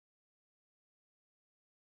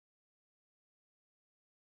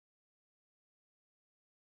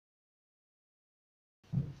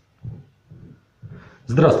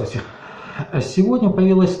Здравствуйте. Сегодня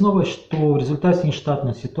появилась новость, что в результате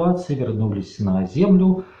нештатной ситуации вернулись на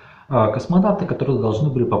Землю космонавты, которые должны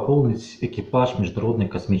были пополнить экипаж Международной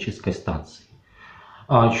космической станции.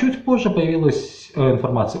 Чуть позже появилась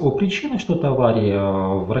информация о причинах, что это авария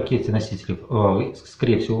в ракете-носителе,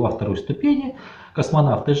 скорее всего, во второй ступени.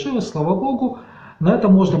 Космонавты живы, слава богу. На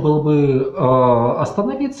этом можно было бы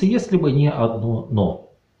остановиться, если бы не одно «но».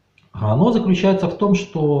 Оно заключается в том,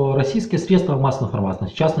 что российские средства массовой информации,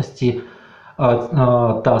 в частности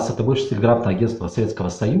ТАСС, это бывшее телеграфное агентство Советского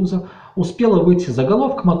Союза, успело выйти с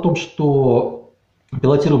заголовком о том, что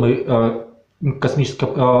пилотируемый космический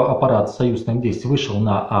аппарат союзной МДС вышел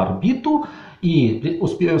на орбиту и,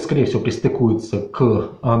 скорее всего, пристыкуется к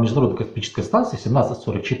Международной космической станции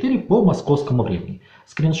 17:44 по московскому времени.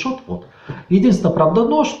 Скриншот вот. Единственное, правда,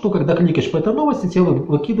 но, что когда кликаешь по этой новости, тебя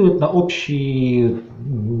выкидывают на общий,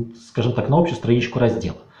 скажем так, на общую страничку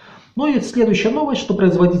раздела. Ну и следующая новость, что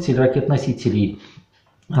производитель ракет-носителей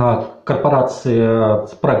корпорация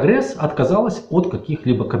 «Прогресс» отказалась от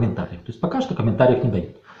каких-либо комментариев. То есть пока что комментариев не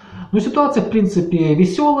дают. Но ситуация, в принципе,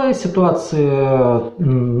 веселая, ситуация,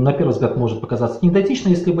 на первый взгляд, может показаться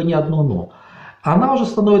неидентичной, если бы не одно «но». Она уже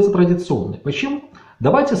становится традиционной. Почему?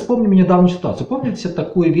 Давайте вспомним недавнюю ситуацию. Помните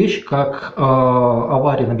такую вещь, как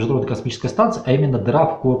авария на Международной космической станции, а именно дыра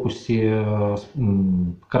в корпусе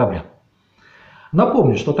корабля?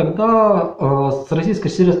 Напомню, что тогда с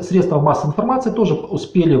российских средств массовой информации тоже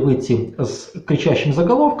успели выйти с кричащими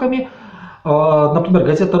заголовками. Например,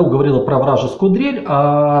 газета «Ру» говорила про вражескую дрель,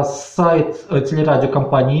 а сайт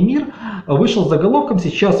телерадиокомпании «Мир» вышел с заголовком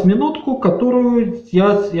 «Сейчас минутку», которую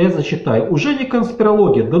я зачитаю. «Уже не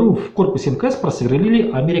конспирология, дыру в корпусе МКС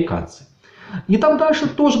просверлили американцы». И там дальше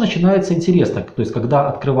тоже начинается интересно. То есть, когда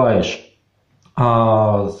открываешь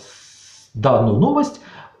данную новость,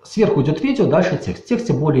 сверху идет видео, дальше текст. В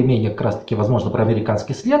тексте более-менее как раз таки, возможно, про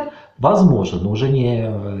американский след, возможно, но уже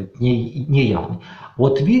не явный.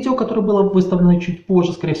 Вот видео, которое было выставлено чуть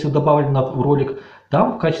позже, скорее всего, добавлено в ролик,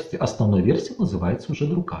 там в качестве основной версии называется уже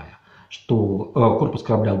другая. Что корпус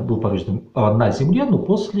корабля был поврежден на Земле, но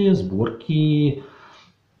после сборки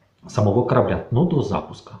самого корабля, но до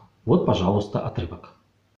запуска. Вот, пожалуйста, отрывок.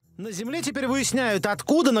 На Земле теперь выясняют,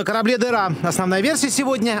 откуда на корабле дыра. Основная версия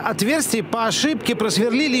сегодня – отверстие по ошибке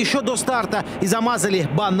просверлили еще до старта и замазали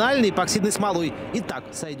банальной эпоксидной смолой. И так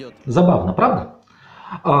сойдет. Забавно, правда?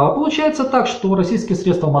 Получается так, что российские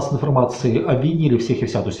средства массовой информации обвинили всех и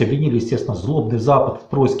вся, то есть обвинили, естественно, злобный Запад в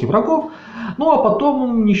происке врагов, ну а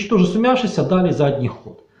потом, ничтоже сумявшись, дали задний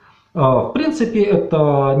ход. В принципе,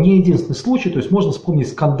 это не единственный случай, то есть можно вспомнить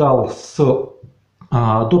скандал с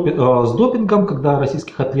допингом, когда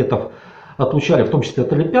российских атлетов отлучали, в том числе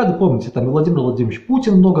от Олимпиады. Помните, там Владимир Владимирович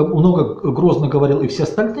Путин много грозно говорил и все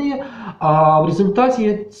остальные. А в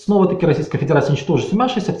результате снова-таки Российская Федерация, ничтоже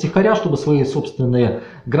сумявшаяся, втихаря, чтобы свои собственные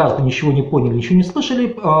граждане ничего не поняли, ничего не слышали,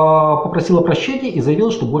 попросила прощения и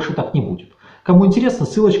заявила, что больше так не будет. Кому интересно,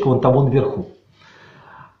 ссылочка вон там вверху.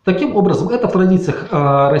 Таким образом, это в традициях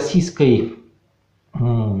российской,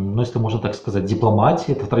 ну, если можно так сказать,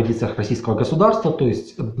 дипломатии, это в традициях российского государства, то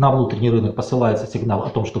есть на внутренний рынок посылается сигнал о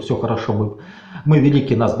том, что все хорошо, мы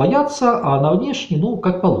велики, нас боятся, а на внешний, ну,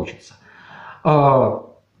 как получится.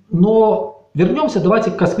 Но вернемся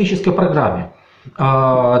давайте к космической программе.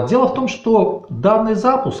 Дело в том, что данный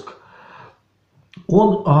запуск,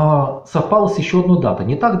 он совпал с еще одной датой.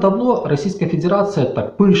 Не так давно Российская Федерация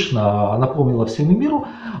так пышно напомнила всему миру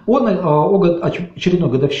о очередной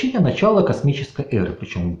годовщине начала космической эры.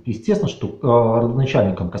 Причем, естественно, что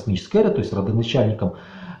родоначальником космической эры, то есть родоначальником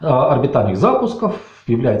орбитальных запусков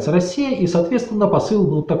является Россия. И, соответственно, посыл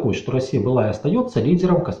был такой, что Россия была и остается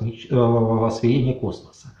лидером освоения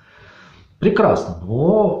космоса. Прекрасно,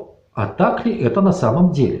 но так ли это на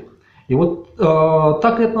самом деле? И вот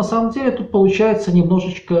так ли это на самом деле, тут получается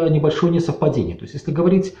немножечко небольшое несовпадение. То есть если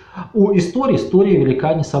говорить о истории, история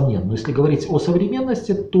велика, несомненно. Но если говорить о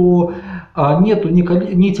современности, то нету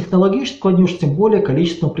ни технологического, ни уж тем более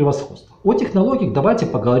количественного превосходства. О технологиях давайте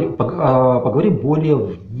поговорим более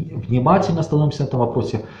внимательно, остановимся на этом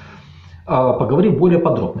вопросе, поговорим более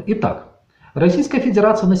подробно. Итак, Российская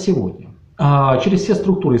Федерация на сегодня через все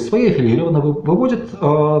структуры свои аффилированно выводит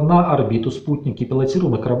на орбиту спутники,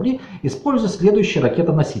 пилотируемые корабли, используя следующие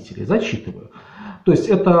ракетоносители. Зачитываю. То есть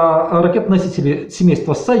это ракетоносители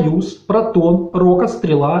семейства «Союз», «Протон», «Рокот»,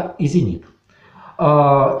 «Стрела» и «Зенит».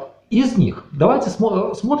 Из них давайте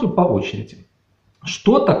смотрим по очереди.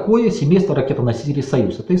 Что такое семейство ракетоносителей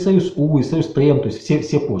 «Союз»? Это и «Союз-У», и «Союз-ТМ», то есть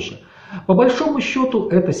все позже. По большому счету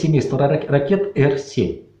это семейство ракет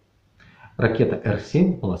Р-7. Ракета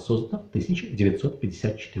Р-7 была создана в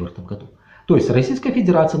 1954 году. То есть Российская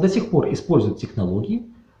Федерация до сих пор использует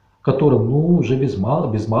технологии, которым уже без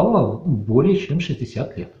малого более чем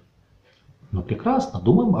 60 лет. Ну прекрасно,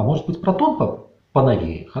 думаем, а может быть Протон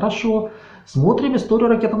поновее? Хорошо. Смотрим историю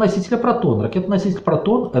ракетоносителя Протон. Ракетоноситель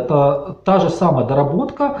Протон — это та же самая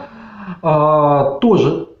доработка, тот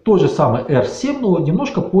же самый Р-7, но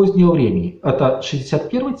немножко позднего времени. Это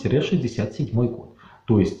 61-67 год.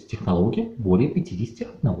 То есть технология более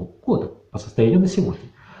 51 года по состоянию на сегодня.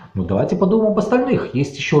 Ну давайте подумаем об остальных.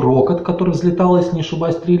 Есть еще Рокот, который взлетал, если не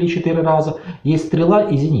ошибаюсь, 3 или 4 раза. Есть Стрела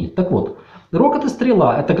и Зенит. Так вот, Рокот и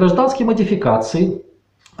Стрела — это гражданские модификации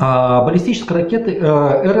баллистической ракеты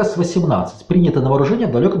РС-18, принятой на вооружение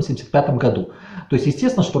в далеком 1975 году. То есть,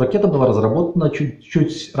 естественно, что ракета была разработана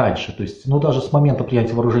чуть раньше. То есть, даже с момента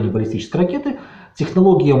принятия вооружения баллистической ракеты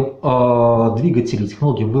технологиям двигателей,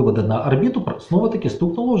 технологиям вывода на орбиту снова-таки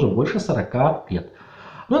стукнуло уже больше 40 лет.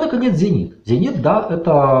 Ну и, наконец, Зенит. Зенит, да,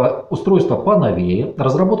 это устройство поновее.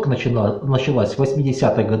 Разработка началась в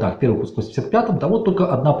 80-х годах, первый выпуск в 85-м. Да вот только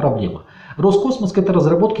одна проблема. Роскосмос к этой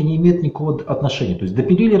разработке не имеет никакого отношения. То есть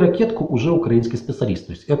допилили ракетку уже украинские специалисты.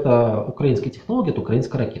 То есть это украинские технологии, это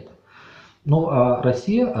украинская ракета. Ну а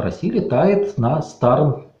Россия летает на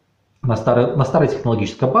старой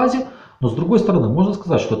технологической базе. Но с другой стороны, можно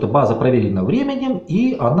сказать, что эта база проверена временем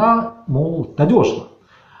и она, мол, надежна.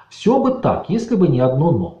 Все бы так, если бы не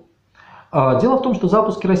одно но. Дело в том, что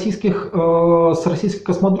запуски с российских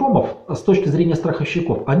космодромов с точки зрения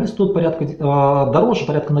страховщиков, они стоят дороже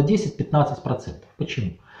порядка на 10-15%.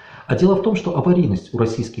 Почему? А дело в том, что аварийность у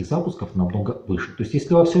российских запусков намного выше. То есть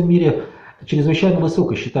если во всем мире чрезвычайно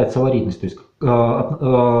высокой считается аварийность, то есть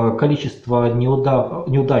количество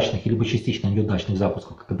неудачных или частично неудачных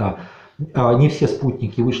запусков, когда не все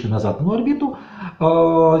спутники вышли на заданную орбиту,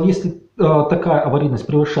 если такая аварийность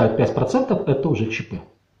превышает 5%, это уже ЧП.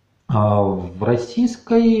 В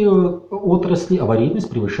российской отрасли аварийность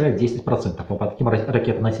превышает 10%, а по таким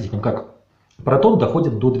ракетоносителям, как Протон,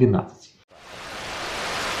 доходит до 12%.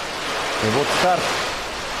 И вот старт.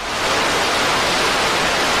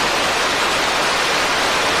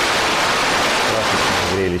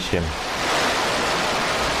 Красочное зрелище.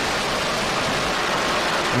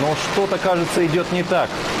 Но что-то, кажется, идет не так.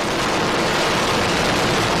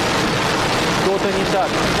 Что-то не так.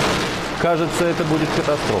 Кажется, это будет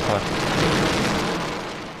катастрофа.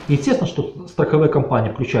 Естественно, что страховые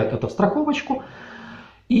компании включают это в страховочку,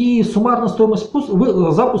 и суммарная стоимость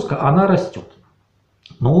запуска, она растет.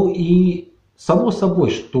 Ну и само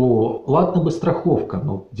собой, что ладно бы страховка,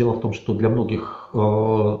 но дело в том, что для многих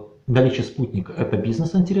наличие спутника — это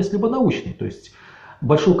бизнес-интерес, либо научный. То есть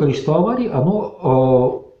большое количество аварий,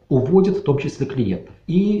 оно уводит в том числе клиентов.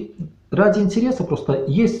 И ради интереса просто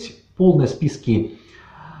есть полные списки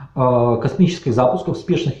космических запусков,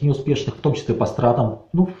 успешных и неуспешных, в том числе по странам.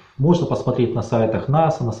 Ну, можно посмотреть на сайтах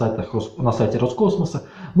НАСА, на сайте Роскосмоса,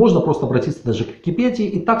 можно просто обратиться даже к Википедии.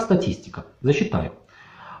 И так статистика. Зачитаю.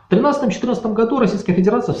 В 2013-2014 году Российская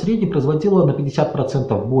Федерация в среднем производила на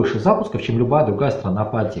 50% больше запусков, чем любая другая страна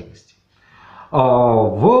по отдельности.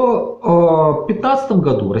 В 2015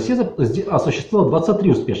 году Россия осуществила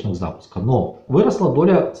 23 успешных запуска, но выросла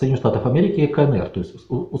доля Соединенных Штатов Америки и КНР. То есть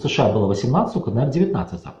у США было 18, у КНР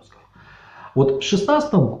 19 запусков. Вот в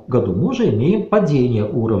 2016 году мы уже имеем падение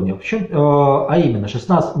уровня, а именно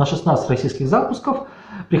на 16 российских запусков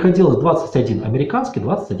приходилось 21 американский,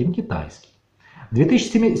 21 китайский. В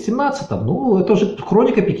 2017, это уже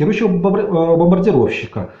хроника пикирующего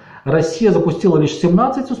бомбардировщика. Россия запустила лишь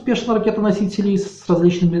 17 успешных ракетоносителей с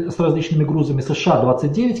различными грузами, США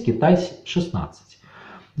 29, Китай 16.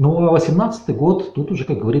 Ну а 2018 год тут уже,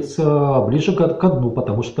 как говорится, ближе к дну,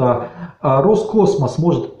 потому что Роскосмос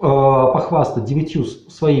может похвастать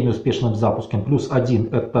 9 своими успешными запусками, плюс 1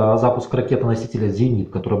 это запуск ракетоносителя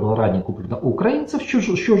 «Зенит», который был ранее куплен у украинцев с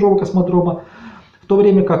чужого космодрома, в то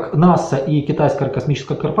время как НАСА и Китайская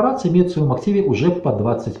космическая корпорация имеют в своем активе уже по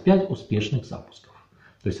 25 успешных запусков.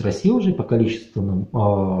 То есть Россия уже по количественным,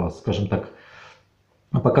 скажем так,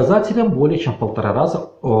 показателям более чем в 1,5 раза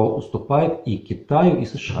уступает и Китаю, и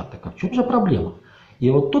США. Так а в чем же проблема?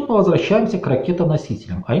 И вот тут мы возвращаемся к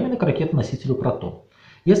ракетоносителям, а именно к ракетоносителю Протон.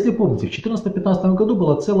 Если помните, в 2014-2015 году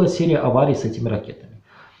была целая серия аварий с этими ракетами.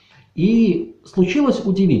 И случилось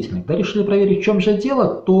удивительно. Когда решили проверить, в чем же дело,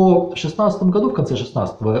 то в 2016 году, в конце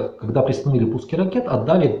 2016, когда приостановили пуски ракет,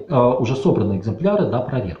 отдали уже собранные экземпляры на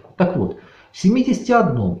проверку. Так вот, в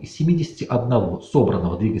 71 из 71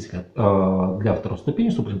 собранного двигателя для второй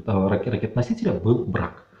ступени ракетоносителя был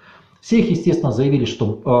брак. Все их, естественно, заявили,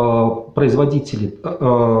 что производители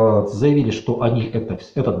заявили, что они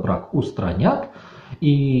этот брак устранят.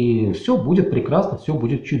 и все будет прекрасно, все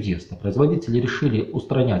будет чудесно. Производители решили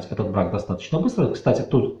устранять этот брак достаточно быстро. Кстати,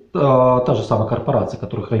 та же самая корпорация,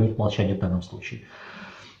 которая хранит молчание в данном случае.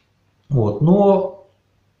 Вот. Но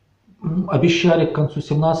обещали к концу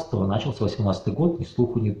 17-го, начался 18-й год, ни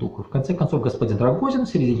слуху, ни духу. В конце концов, господин Рогозин в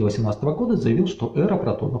середине 18-го года заявил, что эра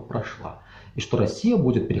протонов прошла, и что Россия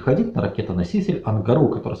будет переходить на ракетоноситель Ангару,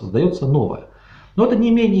 который создается новая. Но это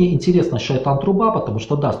не менее интересно шайтан-труба, потому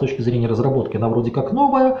что да, с точки зрения разработки она вроде как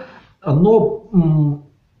новая, но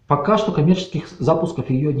пока что коммерческих запусков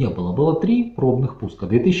ее не было. Было 3 пробных пуска: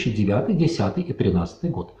 2009, 2010 и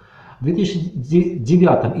 2013 год. В 2009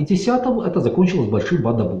 и 2010 это закончилось большим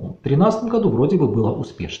бадабумом. В 2013 году вроде бы было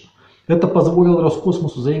успешно. Это позволило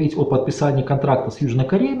Роскосмосу заявить о подписании контракта с Южной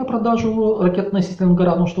Кореей на продажу ракетоносителя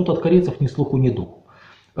Ангара, но что-то от корейцев ни слуху, ни духу.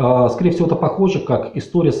 Скорее всего, это похоже, как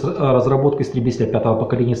история с разработкой истребителя 5-го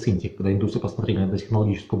поколения с Индии, когда индусы посмотрели на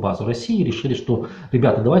технологическую базу России и решили, что,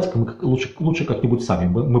 ребята, давайте-ка мы лучше как-нибудь сами,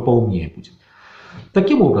 мы поумнее будем.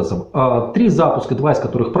 Таким образом, 3 запуска, 2 из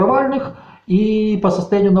которых провальных, и по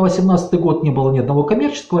состоянию на 2018 год не было ни одного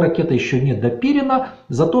коммерческого, ракета еще не допилена,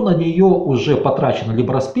 зато на нее уже потрачено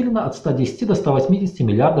либо распилено от 110 до 180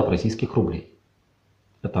 миллиардов российских рублей.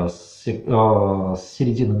 Это с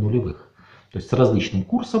середины нулевых. То есть с различным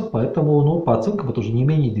курсом, поэтому по оценкам это уже не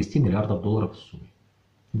менее 10 миллиардов долларов в сумме.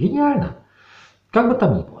 Гениально. Как бы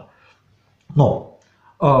там ни было. Но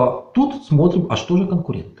тут смотрим, а что же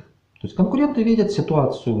конкуренты? То есть конкуренты видят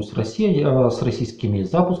ситуацию с Россией, с российскими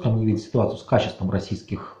запусками, видят ситуацию с качеством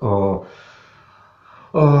российских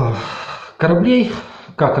кораблей,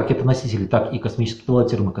 как ракетоносителей, так и космических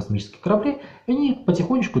пилотируемых космических кораблей, и они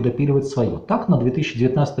потихонечку допиливают свое. Так на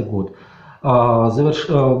 2019 год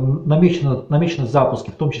намечены запуски,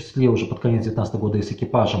 в том числе уже под конец 2019 года и с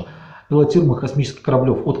экипажем пилотируемых космических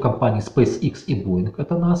кораблей от компаний SpaceX и Boeing,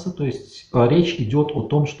 это НАСА. То есть речь идет о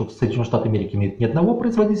том, что Соединенные Штаты Америки имеют не одного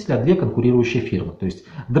производителя, а 2 конкурирующие фирмы. То есть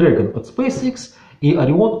Dragon от SpaceX и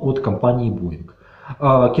Orion от компании Boeing.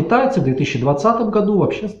 Китайцы в 2020 году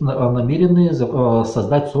вообще намерены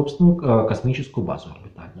создать собственную космическую базу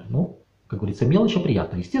орбитальную. Ну, как говорится, мелочь, а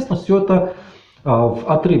приятно. Естественно, все это в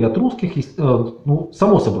отрыве от русских.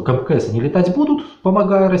 Само собой, к МКС они летать будут,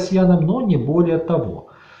 помогая россиянам, но не более того.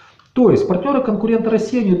 То есть партнеры-конкуренты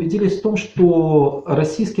России они убедились в том, что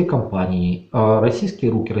российские компании,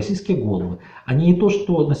 российские руки, российские головы, они не то,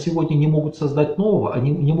 что на сегодня не могут создать нового,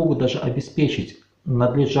 они не могут даже обеспечить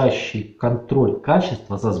надлежащий контроль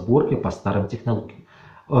качества за сборкой по старым технологиям.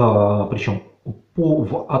 Причем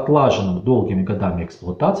в отлаженном долгими годами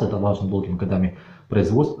эксплуатации, отлаженным долгими годами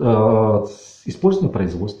использованию в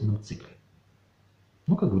производственном цикле.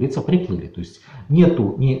 Ну, как говорится, приплыли. То есть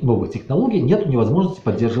нету ни новых технологий, нету невозможности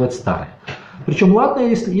поддерживать старые. Причем ладно,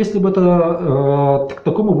 если бы это к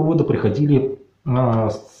такому выводу приходили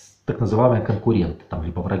так называемые конкуренты, там,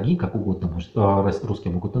 либо враги, как угодно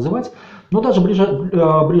русские могут называть. Но даже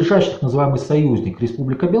ближайший так называемый союзник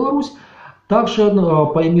Республика Беларусь также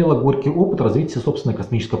поимела горький опыт развития собственной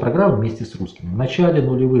космической программы вместе с русскими. В начале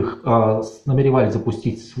нулевых намеревались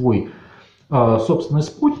запустить свой собственный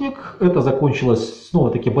спутник. Это закончилось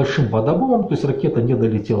снова таки большим бадабумом, то есть ракета не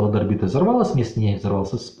долетела до орбиты, взорвалась, вместе с ней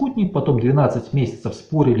взорвался спутник. Потом 12 месяцев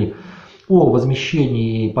спорили о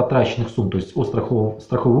возмещении потраченных сумм, то есть о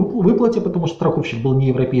страховой выплате, потому что страховщик был не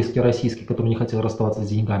европейский, а российский, который не хотел расставаться с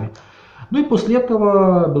деньгами. Ну и после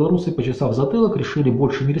этого белорусы, почесав затылок, решили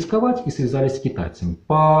больше не рисковать и связались с китайцами.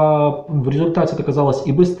 В результате это оказалось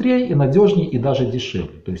и быстрее, и надежнее, и даже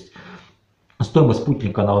дешевле. То есть стоимость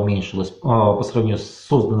спутника она уменьшилась по сравнению с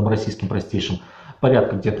созданным российским простейшим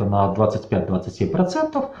порядка где-то на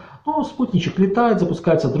 25-27%. Но спутничек летает,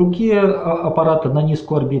 запускаются другие аппараты на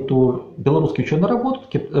низкую орбиту. Белорусские ученые работают,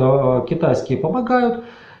 китайские помогают.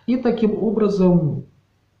 И таким образом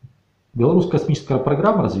белорусская космическая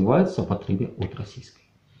программа развивается в отрыве от российской.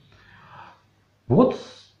 Вот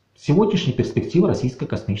сегодняшняя перспектива российской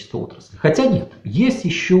космической отрасли. Хотя нет, есть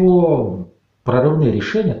еще прорывные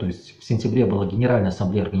решения. То есть в сентябре была Генеральная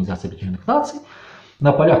ассамблея Организации Объединенных Наций,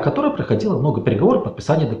 на полях которой проходило много переговоров,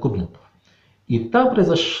 подписания документов. И там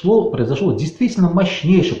произошел действительно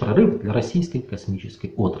мощнейший прорыв для российской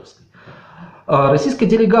космической отрасли. Российская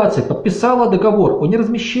делегация подписала договор о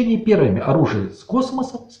неразмещении первыми оружия с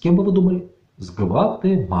космоса. С кем бы вы думали? С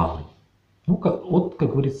Гватемалой. Ну, как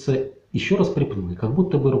говорится, еще раз приплыли. Как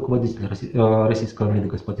будто бы руководитель российского МИДа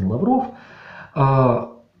господин Лавров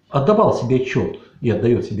отдавал себе отчет и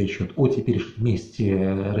отдает себе отчет о теперешнем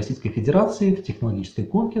месте Российской Федерации в технологической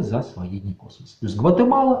гонке за освоение космоса. То есть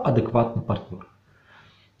Гватемала адекватный партнер.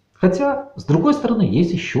 Хотя, с другой стороны,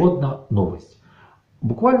 есть еще одна новость.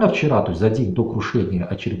 Буквально вчера, то есть за день до крушения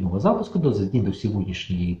очередного запуска, за день до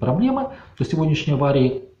сегодняшней проблемы, до сегодняшней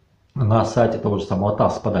аварии, на сайте того же самого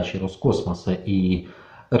ТАСС с подачей Роскосмоса и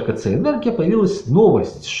РКЦ «Энергия» появилась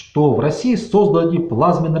новость, что в России создали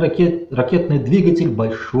плазменный ракетный двигатель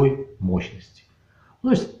большой мощности. То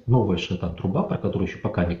есть новая труба, про которую еще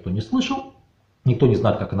пока никто не слышал, никто не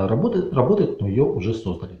знает, как она работает, но ее уже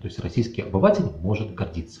создали. То есть российский обыватель может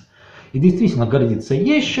гордиться. И действительно гордиться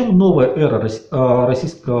есть чем. Новая эра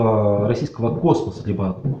российского космоса,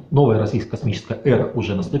 либо новая российская космическая эра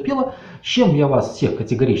уже наступила. С чем я вас всех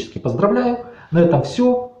категорически поздравляю. На этом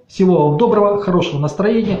все. Всего вам доброго, хорошего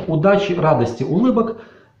настроения, удачи, радости, улыбок.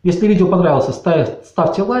 Если видео понравилось,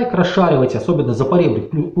 ставьте лайк, расшаривайте, особенно за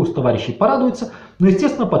поребрик, пусть товарищи порадуются. Но,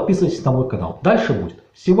 естественно, подписывайтесь на мой канал. Дальше будет.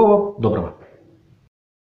 Всего вам доброго.